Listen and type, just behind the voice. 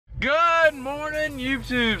Good morning,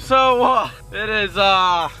 YouTube. So it is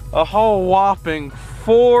a whole whopping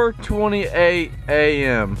 4:28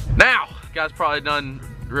 a.m. Now, you guys probably done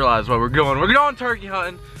realize where we're going. We're going turkey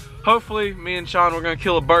hunting. Hopefully, me and Sean, we're gonna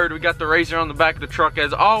kill a bird. We got the razor on the back of the truck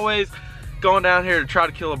as always, going down here to try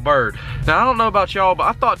to kill a bird. Now, I don't know about y'all, but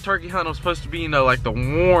I thought turkey hunting was supposed to be, you know, like the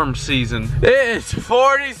warm season. It is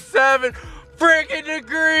 47 freaking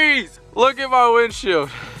degrees. Look at my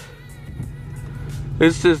windshield.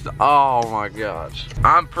 It's just, oh my gosh.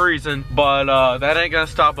 I'm freezing, but that ain't gonna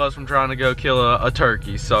stop us from trying to go kill a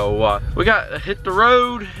turkey. So we got to hit the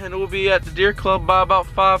road and we'll be at the deer club by about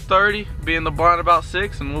 5:30, be in the blind about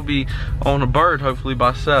 6, and we'll be on a bird hopefully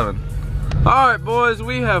by 7. All right, boys,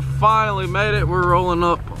 we have finally made it. We're rolling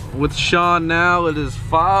up with Sean now. It is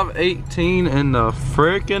 5:18 in the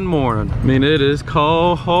freaking morning. I mean, it is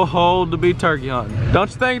cold to be turkey hunting. Don't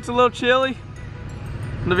you think it's a little chilly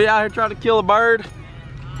to be out here trying to kill a bird?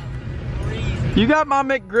 You got my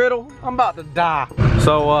McGriddle? I'm about to die.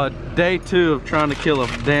 So day 2 of trying to kill a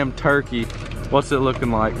damn turkey. What's it looking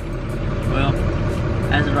like? Well,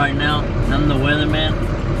 as of right now, I'm the weatherman.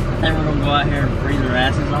 I think we're gonna go out here and freeze our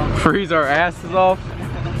asses off. Freeze our asses off?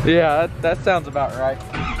 Yeah, that sounds about right.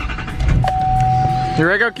 You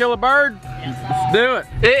ready to go kill a bird? Yes, let's do it.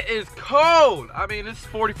 It is cold. I mean, it's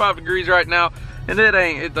 45 degrees right now, and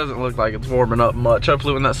it doesn't look like it's warming up much.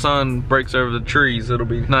 Hopefully when that sun breaks over the trees, it'll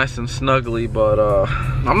be nice and snuggly, but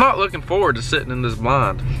I'm not looking forward to sitting in this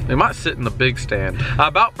blind. We might sit in the big stand. I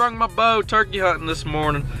about brung my bow turkey hunting this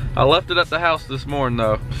morning. I left it at the house this morning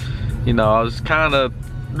though. You know, I was kind of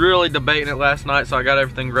really debating it last night, so I got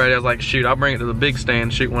everything ready. I was like, shoot, I'll bring it to the big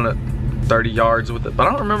stand, shoot one at 30 yards with it. But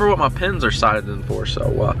I don't remember what my pins are sighted in for,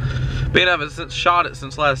 so being I haven't shot it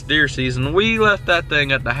since last deer season, we left that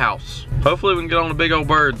thing at the house. Hopefully we can get on a big old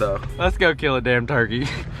bird though. Let's go kill a damn turkey.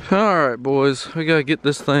 All right, boys, we gotta get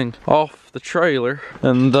this thing off the trailer,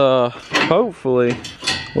 and hopefully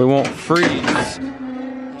we won't freeze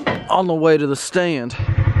on the way to the stand.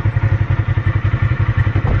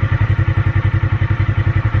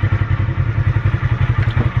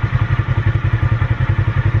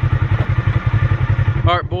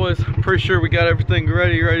 All right, boys, I'm pretty sure we got everything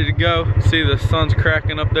ready to go. See, the sun's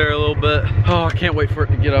cracking up there a little bit. Oh, I can't wait for it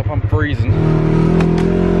to get up. I'm freezing.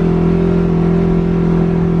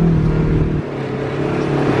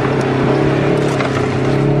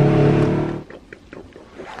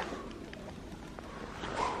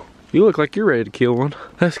 You look like you're ready to kill one.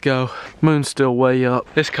 Let's go. Moon's still way up.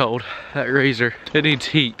 It's cold. That razor, it needs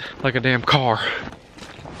heat like a damn car.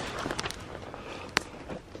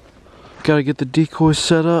 Gotta get the decoys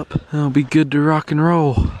set up, and it'll be good to rock and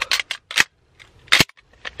roll.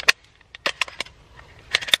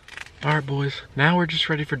 Alright, boys, now we're just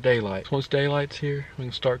ready for daylight. Once daylight's here, we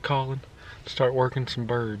can start calling, start working some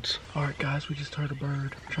birds. Alright guys, we just heard a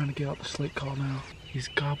bird. I'm trying to get out the slate call now. He's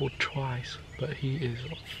gobbled twice, but he is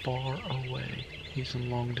far away. He's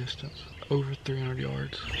in long distance, over 300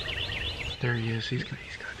 yards. There he is. He's gotta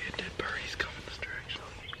be a dead bird. He's coming this direction.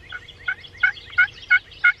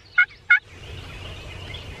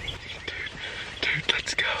 Dude,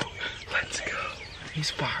 let's go. Let's go. He's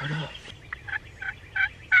fired up.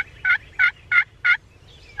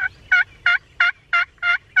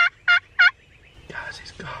 Guys,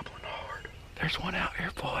 he's gobbling hard. There's one out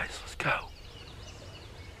here, boys. Let's go.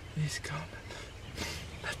 He's coming.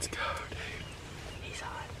 Let's go, dude. He's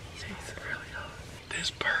hot. He's really hot.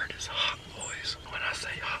 This bird is hot, boys. When I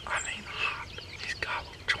say hot, I mean hot. He's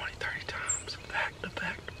gobbled 20, 30 times. Back to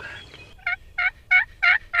back to back.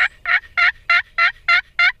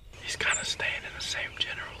 He's kind of staying in the same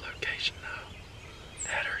general location though.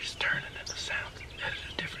 That or he's turning and the sound's headed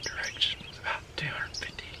a different direction. It's about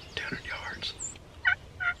 250, 200 yards.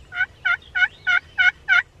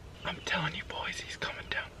 I'm telling you, boys, he's coming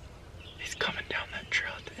down. He's coming down that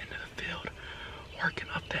trail at the end of the field, working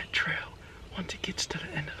up that trail. Once he gets to the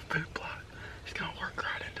end of the food plot, he's gonna work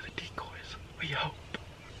right into the decoys. We hope.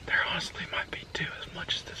 There honestly might be 2 as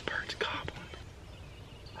much as this bird's gobbling.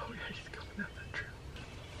 Oh yeah, he's coming down that trail.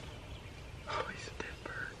 Oh, he's a dead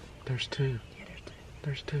bird. There's 2. Yeah,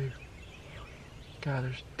 There's 2.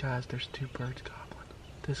 Guys, there's 2 birds gobbling.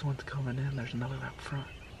 This one's coming in, there's another out front.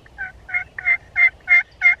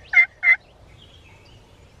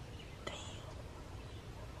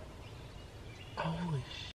 Holy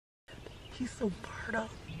shit. He's so fired up.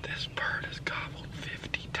 This bird has gobbled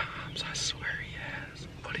 50 times. I swear he has.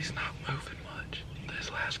 But he's not moving much.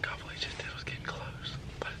 This last gobble he just did was getting close.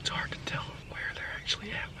 But it's hard to tell where they're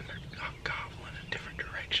actually at when they're gobbling in different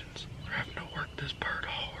directions. We're having to work this bird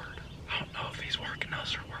hard. I don't know if he's working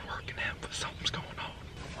us or we're working him, but something's going on.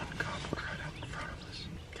 One gobbled right out in front of us.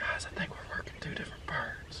 Guys,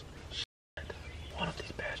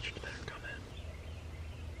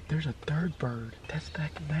 there's a third bird. That's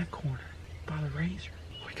back in that corner by the razor.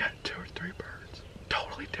 We got 2 or 3 birds.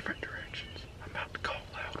 Totally different directions. I'm about to call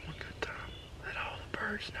loud one good time. Let all the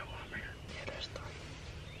birds know I'm here. Yeah, there's 3.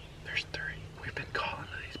 There's 3. We've been calling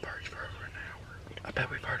to these birds for over an hour. I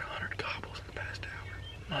bet we've heard 100 gobbles in the past hour.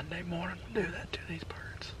 Monday morning we'll do that to these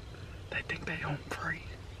birds. They think they own free.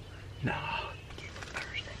 Nah. Get the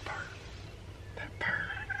Thursday bird. That bird.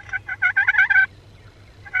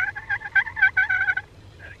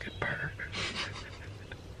 That a good bird.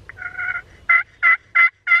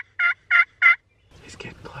 He's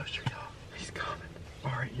getting closer, y'all. He's coming.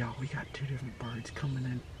 Alright, y'all, we got 2 different birds coming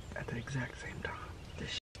in at the exact same time. This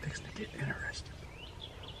shit's fixing to get interesting.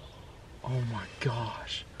 Oh my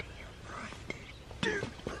gosh. Dude,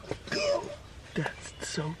 go! That's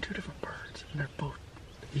so 2 different birds, and they're both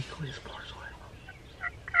equally as far away.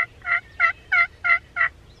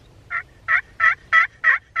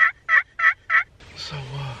 So,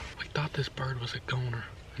 we thought this bird was a goner,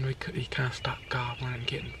 and he kind of stopped gobbling and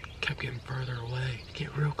kept getting further away.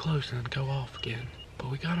 Get real close and then go off again.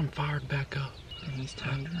 But we got him fired back up. And he's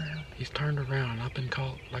turned around. He's turned around. I've been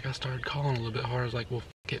I started calling a little bit harder. I was like, well,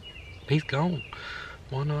 f it. He's gone.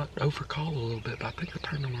 Why not overcall a little bit? But I think I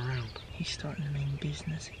turned him around. He's starting to mean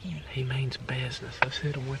business again. He means business. Let's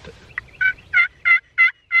hit him with it.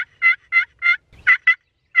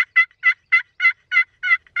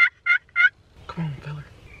 Come on, fella.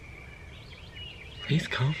 He's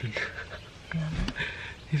coming.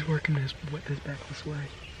 He's working his back this way.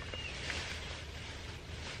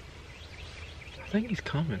 I think he's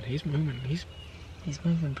coming. He's moving. He's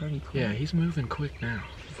moving pretty quick. Yeah, he's moving quick now.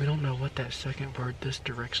 We don't know what that second bird this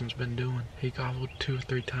direction's been doing. He gobbled 2 or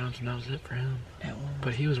 3 times and that was it for him. That one.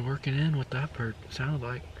 But he was working in with that bird, it sounded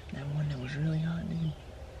like. That one that was really hot, dude,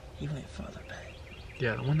 he went farther back.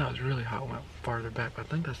 Yeah, the one that was really hot went farther back, but I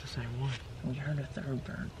think that's the same one. We heard a 3rd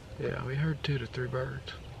bird. Yeah, we heard 2 to 3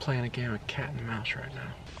 birds. Playing a game of cat and mouse right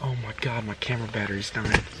now. Oh my god, my camera battery's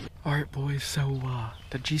dying. Alright boys, so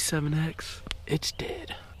the G7X, it's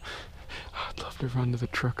dead. I'd love to run to the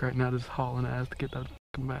truck right now just hauling ass to get that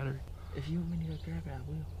fucking battery. If you want me to go grab it, I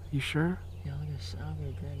will. You sure? Yeah, I'll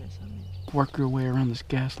go grab it something. Work your way around this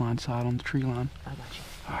gas line side on the tree line. I got you.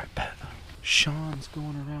 Alright, bet. Sean's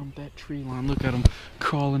going around that tree line. Look at him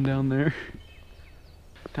crawling down there.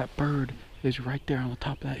 That bird is right there on the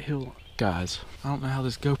top of that hill. Guys, I don't know how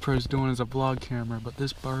this GoPro's doing as a vlog camera, but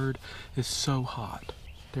this bird is so hot.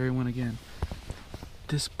 There he went again.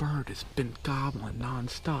 This bird has been gobbling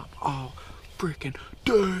non-stop all freaking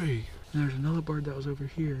day. And there's another bird that was over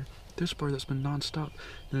here. This bird that's been non-stop.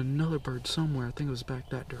 And another bird somewhere. I think it was back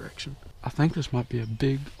that direction. I think this might be a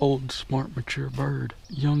big, old, smart, mature bird.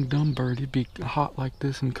 Young, dumb bird. He'd be hot like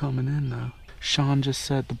this and coming in though. Sean just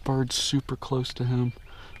said the bird's super close to him.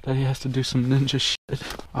 That he has to do some ninja shit.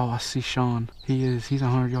 Oh, I see Sean. He's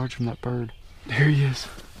 100 yards from that bird. There he is.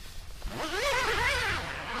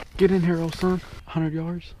 Get in here, old son. 100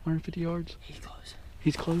 yards, 150 yards. He's close.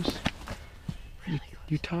 He's close. Really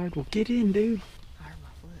You tired? Well, get in, dude. I hurt my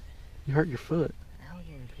foot. You hurt your foot. An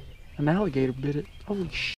alligator bit it. An alligator bit it. Holy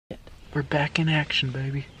shit. We're back in action,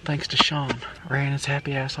 baby. Thanks to Sean. Ran his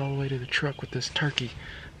happy ass all the way to the truck with this turkey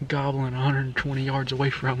gobbling 120 yards away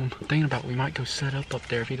from him. Thinking about we might go set up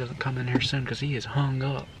there if he doesn't come in here soon because he is hung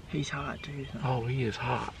up. He's hot too. Oh, he is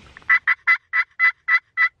hot.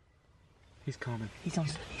 He's coming. He's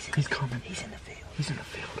coming. He's in the field. He's in the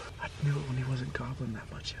field. I knew it when he wasn't gobbling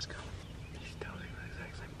that much. He was coming. He's telling me the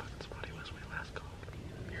exact same fucking spot he was when he last called.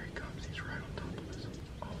 Here he comes. He's right on top of us.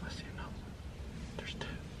 Oh, I see another one. There's 2.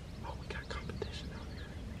 Oh, we got competition out here.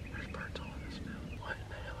 There's birds all in this field. What in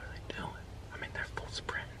the hell are they doing? I mean, they're full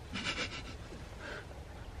sprint.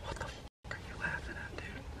 What the fuck are you laughing at,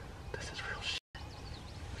 dude? This is real shit.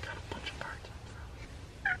 We got a bunch of birds in front.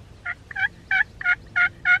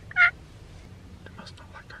 They must not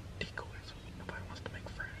like our decoys. Nobody wants to make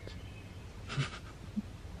friends.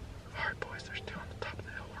 Alright, boys, there's 2 on the top of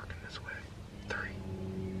the hill working this way. 3.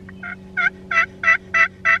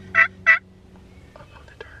 Uh-oh,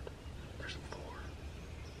 they turned. There's 4.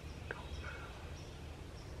 Don't move.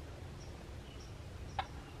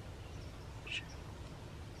 Shoot.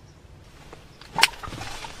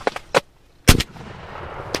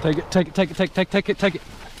 Take it.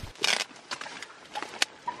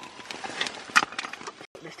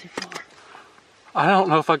 That's too far. I don't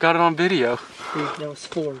know if I got it on video. Dude, that was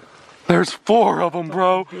 4. There's 4 of them,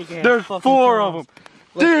 bro. There's 4 of them.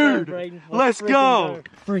 Dude, let's go.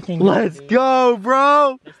 Freaking Let's go,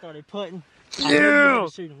 bro. They started putting. Yeah.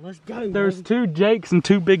 Let's go. There's 2 Jakes and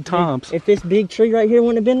 2 big toms. If this big tree right here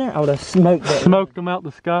wouldn't have been there, I would have smoked that. Smoked them out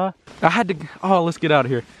the sky. I had to. Oh, let's get out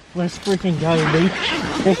of here. Let's freaking go, dude.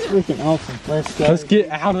 That's freaking awesome. Let's go. Let's get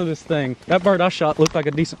out of this thing. That bird I shot looked like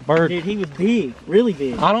a decent bird. Dude, he was big, really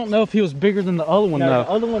big. I don't know if he was bigger than the other one though. The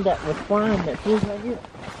other one that was flying, that flew right here,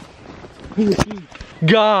 he was huge.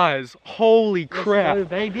 Guys, holy crap. Let's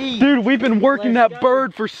go, baby. Dude, we've been working that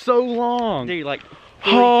bird for so long. Dude, like,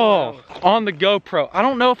 oh, on the GoPro. I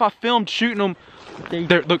don't know if I filmed shooting them. Dude.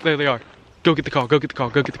 There, look, there they are. Go get the call, go get the call,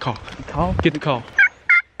 go get the call. Get the call.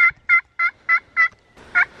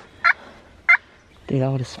 Dude, I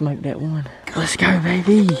would have smoked that one. Let's go,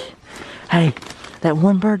 baby. Hey, that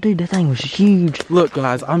one bird, dude, that thing was huge. Look,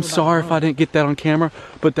 guys, I'm sorry if I didn't get that on camera,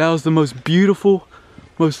 but that was the most beautiful,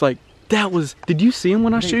 most like, that was, did you see him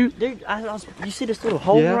when I shoot? Dude, you see this little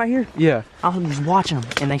hole right here? Yeah. I was just watching them,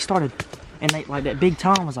 and they started, and they, like, that big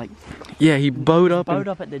Tom was like, yeah, he bowed up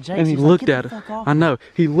at the Jakes. and he looked at us. I know,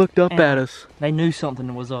 he looked up at us. They knew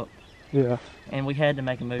something was up. Yeah. And we had to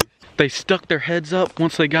make a move. They stuck their heads up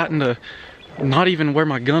once they got into, not even where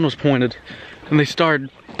my gun was pointed, and they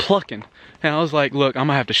started plucking. And I was like, look, I'm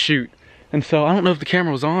gonna have to shoot. And so I don't know if the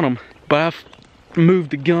camera was on them, but I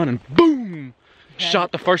moved the gun and boom!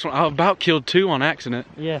 Shot the first one. I about killed 2 on accident.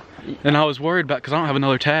 Yeah. And I was worried about, because I don't have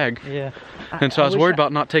another tag. Yeah. And so I was worried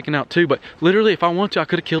about not taking out 2, but literally if I wanted to, I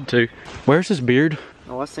could have killed 2. Where's his beard?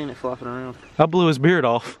 Oh, I seen it flopping around. I blew his beard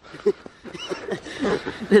off.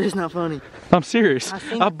 That is not funny. I'm serious.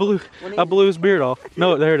 I blew his beard off.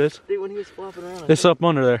 No, there it is. Dude, when he was flopping around. It's up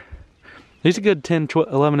under there. He's a good 10,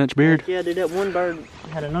 11 inch beard. Yeah, dude, that one bird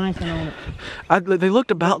had a knife on it. They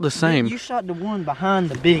looked about the same. Dude, you shot the one behind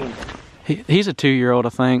the big one. He's a 2-year-old, I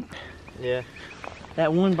think. Yeah.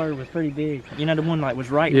 That one bird was pretty big. You know, the one like was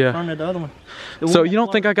right in front of the other one. So you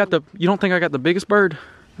don't think I got the biggest bird?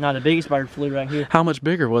 No, the biggest bird flew right here. How much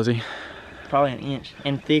bigger was he? Probably an inch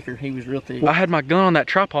and thicker. He was real thick. I had my gun on that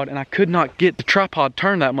tripod and I could not get the tripod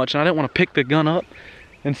turned that much, and I didn't want to pick the gun up.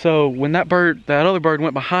 And so when that other bird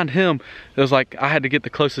went behind him, it was like I had to get the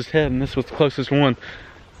closest head, and this was the closest one.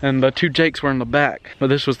 And the 2 Jakes were in the back, but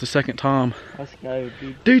this was the second Tom. Let's go,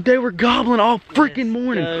 dude. Dude, they were gobbling all freaking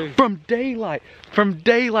morning. From daylight. From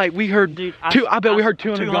daylight, we heard I bet we heard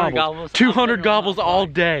 200 gobbles. 200 gobbles all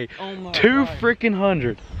day. Oh my 2 freaking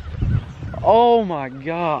hundred. Oh my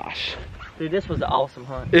gosh. Dude, this was an awesome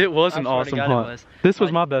hunt. It was an awesome hunt. This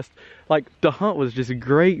was my best. Like, the hunt was just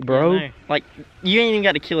great, bro. Yeah, like, you ain't even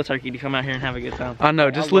got to kill a turkey to come out here and have a good time. I know,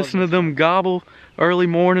 just listen to them gobble early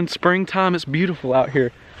morning, springtime. It's beautiful out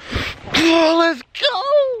here. Oh, let's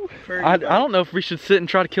go! I don't know if we should sit and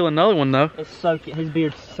try to kill another one, though. It's soaking, his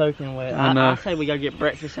beard's soaking wet. I know. I say we gotta get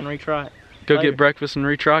breakfast and retry it. Go get breakfast and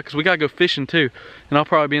retry, because we gotta go fishing too. And I'll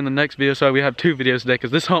probably be in the next video, so we have 2 videos today,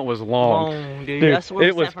 because this hunt was long. Dude. That's what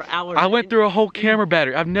it was. For hours. I went through a whole camera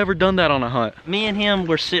battery. I've never done that on a hunt. Me and him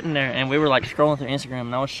were sitting there, and we were like scrolling through Instagram,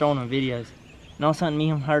 and I was showing him videos. And all of a sudden, me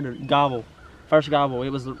and him heard a gobble. First gobble, it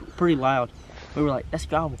was pretty loud. We were like, that's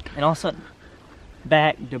gobble. And all of a sudden,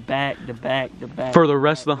 back to back to back to back. For the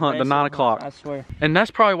rest of the hunt, the 9 o'clock. I swear. And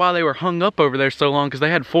that's probably why they were hung up over there so long, because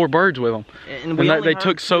they had 4 birds with them. And they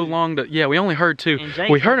took so long to, yeah, we only heard 2.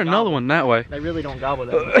 We heard another one that way. They really don't gobble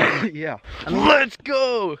that way. Yeah. I mean, let's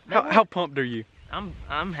go! How pumped are you?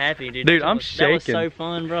 I'm happy, dude. Dude, I'm shaking. That was so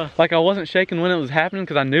fun, bro. Like, I wasn't shaking when it was happening,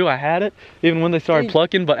 because I knew I had it, even when they started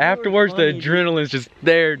plucking, but afterwards, the adrenaline's just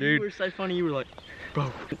there, dude. You were so funny, you were like,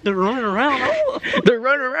 bro, they're running around. They're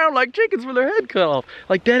running around like chickens with their head cut off.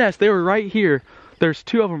 Like deadass, they were right here. There's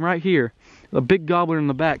 2 of them right here. A big gobbler in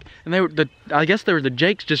the back. And they were I guess they were the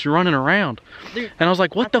Jakes just running around. Dude, and I was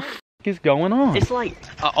like, what the f is going on? It's like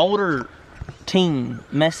an older teen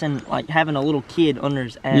messing, like having a little kid under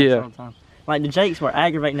his ass all the time. Like the Jakes were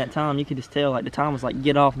aggravating that Tom. You could just tell, like the Tom was like,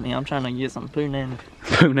 get off me. I'm trying to get some poo-nanny.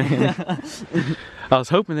 Poo-nanny. I was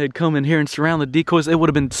hoping they'd come in here and surround the decoys. It would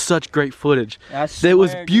have been such great footage. It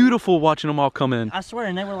was beautiful watching them all come in. I swear,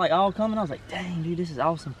 and they were like all coming. I was like, dang, dude, this is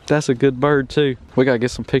awesome. That's a good bird too. We gotta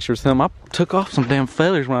get some pictures of them. I took off some damn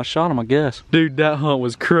feathers when I shot them, I guess. Dude, that hunt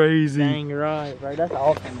was crazy. Dang, you're right, bro. That's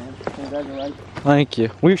awesome, man. Congratulations. Thank you.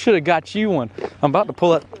 We should have got you one. I'm about to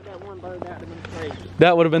pull that.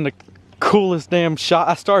 That would have been the coolest damn shot.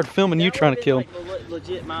 I started filming you trying to kill him.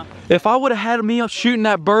 Legit, if I would have had me up shooting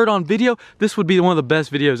that bird on video, this would be one of the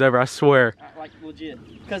best videos ever, I swear. Like legit.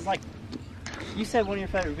 Because like, you said one of your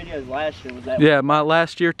favorite videos last year was that one. My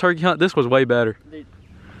last year turkey hunt, this was way better. Dude,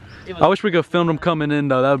 I wish we could have filmed them coming in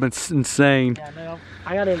though, that would have been insane. Yeah, I know.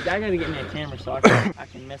 I gotta get me a camera so I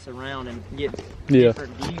can mess around and get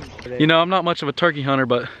different views. You know, I'm not much of a turkey hunter,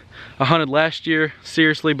 but I hunted last year,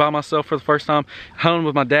 seriously, by myself for the first time. I hunted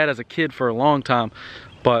with my dad as a kid for a long time,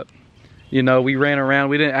 but you know, we ran around.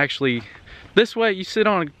 We didn't actually, this way, you sit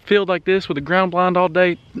on a field like this with a ground blind all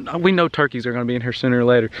day, we know turkeys are gonna be in here sooner or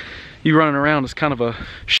later. You running around is kind of a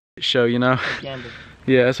shit show, you know? Gamble.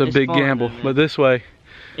 Yeah, it's a big fun, gamble, man. But this way.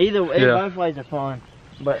 Either way, both ways are fun.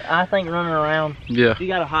 But I think running around, if you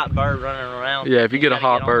got a hot bird running around. Yeah, if you get a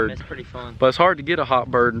hot bird. It's pretty fun. But it's hard to get a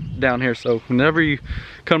hot bird down here, so whenever you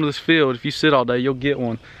come to this field, if you sit all day, you'll get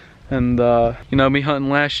one. And you know, me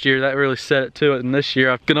hunting last year, that really set it to it. And this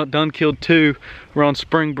year, I've done killed 2. We're on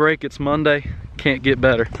spring break, it's Monday. Can't get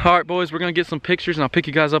better. All right, boys, we're gonna get some pictures and I'll pick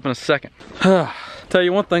you guys up in a second. Tell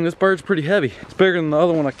you one thing, this bird's pretty heavy. It's bigger than the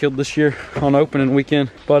other one I killed this year on opening weekend.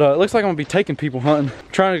 But it looks like I'm gonna be taking people hunting.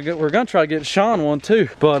 We're gonna try to get Sean one too.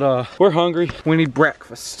 But we're hungry, we need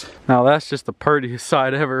breakfast. Now that's just the prettiest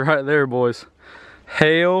sight ever right there, boys.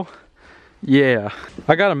 Hell yeah.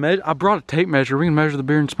 I brought a tape measure. We can measure the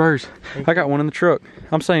beard and spurs. I got one in the truck.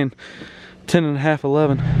 I'm saying 10.5,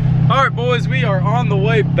 11. All right, boys, we are on the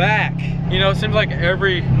way back. You know, it seems like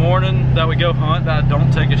every morning that we go hunt that I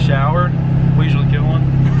don't take a shower. We usually kill one.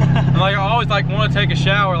 And like, I always like want to take a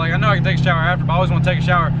shower. Like, I know I can take a shower after, but I always want to take a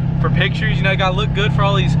shower for pictures. You know, you gotta look good for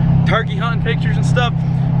all these turkey hunting pictures and stuff.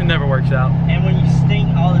 It never works out. And when you stink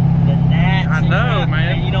all the gnats. I know,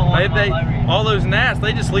 man. You don't want all those gnats,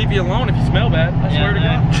 they just leave you alone if you smell bad. I swear to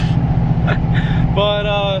God. But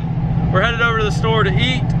we're headed over to the store to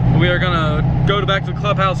eat. We are gonna go back to the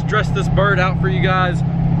clubhouse, dress this bird out for you guys.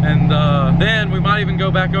 And then we might even go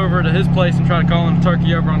back over to his place and try to call in a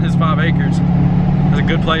turkey over on his 5 acres. It's a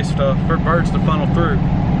good place for birds to funnel through.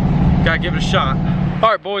 Gotta give it a shot. All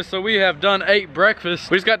right, boys, so we have done 8 breakfasts.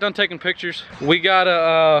 We just got done taking pictures. We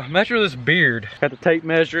gotta measure this beard. Got the tape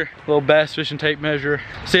measure, little bass fishing tape measure.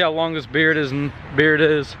 See how long this beard is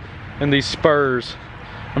and these spurs.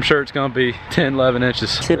 I'm sure it's gonna be 10, 11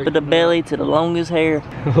 inches. Tip of the belly to the longest hair.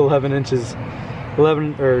 11 inches.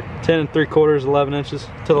 11 or 10 3/4, 11 inches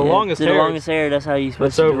to the longest hair. To the longest hair, that's how you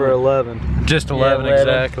supposed to do it. That's over 11. Just 11, yeah,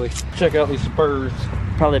 11 exactly. Check out these spurs.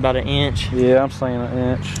 Probably about 1 inch. Yeah, I'm saying 1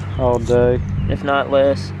 inch all day. If not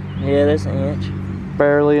less. Yeah, that's 1 inch.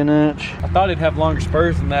 Barely 1 inch. I thought he'd have longer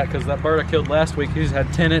spurs than that because that bird I killed last week, he's had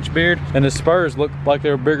 10-inch beard and his spurs looked like they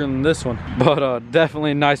were bigger than this one. But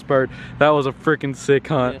definitely a nice bird. That was a freaking sick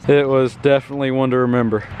hunt. Yes. It was definitely one to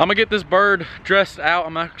remember. I'm gonna get this bird dressed out.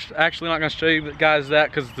 I'm actually not gonna show you guys that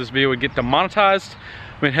because this video would get demonetized.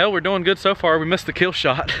 I mean, hell, we're doing good so far. We missed the kill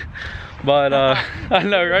shot. But I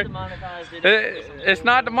know, right? It's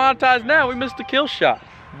not demonetized now. We missed the kill shot.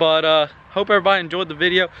 But hope everybody enjoyed the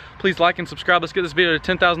video. Please like and subscribe. Let's get this video to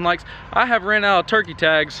 10,000 likes. I have ran out of turkey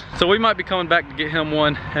tags, so we might be coming back to get him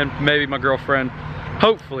one, and maybe my girlfriend.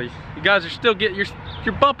 Hopefully. You guys are still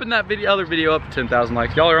you're bumping that other video up to 10,000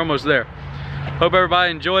 likes. Y'all are almost there. Hope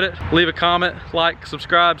everybody enjoyed it. Leave a comment, like,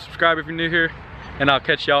 subscribe if you're new here, and I'll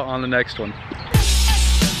catch y'all on the next one.